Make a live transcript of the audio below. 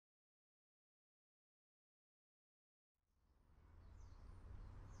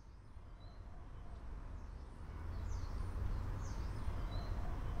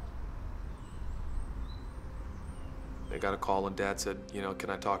got a call and Dad said, can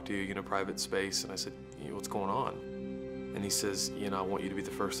I talk to you in a private space? And I said, what's going on? And he says, I want you to be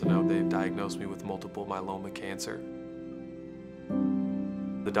the first to know they've diagnosed me with multiple myeloma cancer.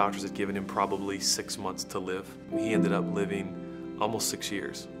 The doctors had given him probably 6 months to live. He ended up living almost 6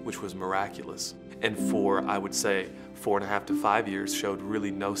 years, which was miraculous. And for, I would say, 4.5 to 5 years, showed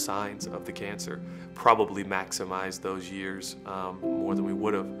really no signs of the cancer. Probably maximized those years more than we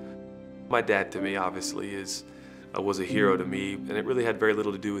would have. My dad, to me, obviously, was a hero to me, and it really had very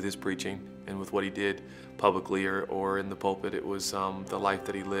little to do with his preaching and with what he did publicly or in the pulpit. It was the life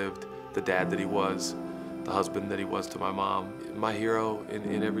that he lived, the dad that he was, the husband that he was to my mom. My hero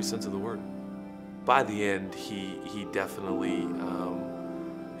in every sense of the word. By the end, he definitely,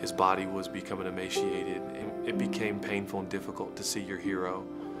 his body was becoming emaciated. It became painful and difficult to see your hero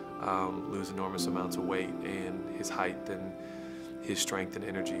lose enormous amounts of weight and his height and his strength and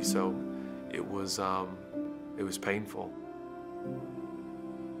energy. So it was painful.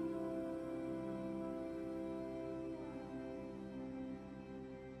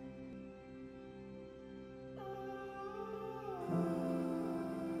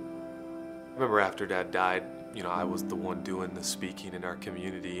 I remember after Dad died, I was the one doing the speaking in our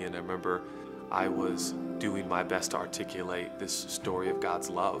community, and I remember I was doing my best to articulate this story of God's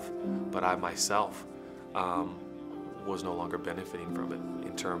love, but I myself was no longer benefiting from it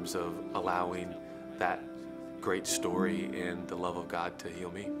in terms of allowing that great story and the love of God to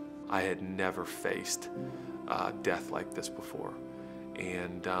heal me. I had never faced death like this before,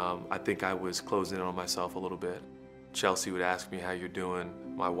 and I think I was closing in on myself a little bit. Chelsea would ask me, how you're doing,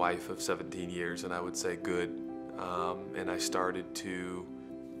 my wife of 17 years, and I would say good. And I started to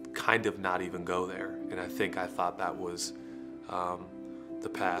kind of not even go there. And I think I thought that was the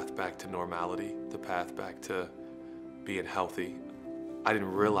path back to normality, the path back to being healthy. I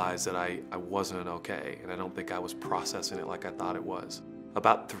didn't realize that I wasn't okay, and I don't think I was processing it like I thought it was.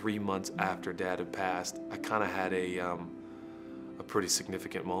 About 3 months after Dad had passed, I kind of had a pretty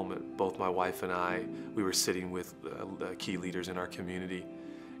significant moment. Both my wife and I, we were sitting with key leaders in our community,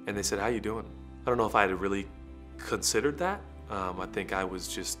 and they said, how you doing? I don't know if I had really considered that. I think I was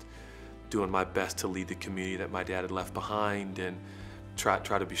just doing my best to lead the community that my dad had left behind and try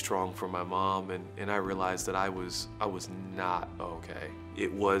to be strong for my mom, and I realized that I was not okay.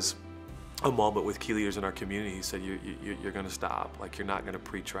 It was a moment with key leaders in our community who said, you're gonna stop. Like, you're not gonna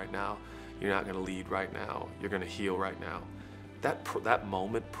preach right now. You're not gonna lead right now. You're gonna heal right now. That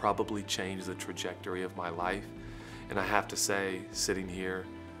moment probably changed the trajectory of my life. And I have to say, sitting here,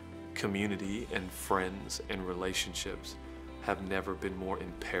 community and friends and relationships have never been more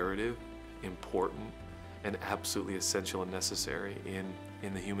imperative, important, and absolutely essential and necessary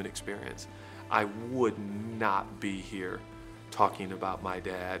in the human experience. I would not be here talking about my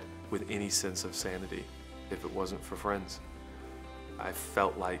dad with any sense of sanity if it wasn't for friends. I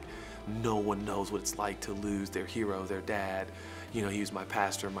felt like no one knows what it's like to lose their hero, their dad. He was my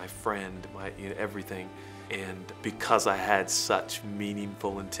pastor, my friend, my everything. And because I had such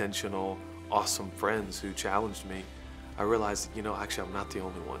meaningful, intentional, awesome friends who challenged me, I realized, actually I'm not the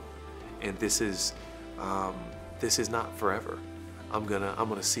only one. And this is not forever. I'm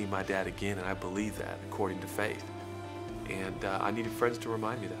gonna see my dad again, and I believe that according to faith. And I needed friends to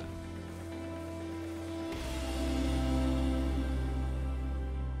remind me that.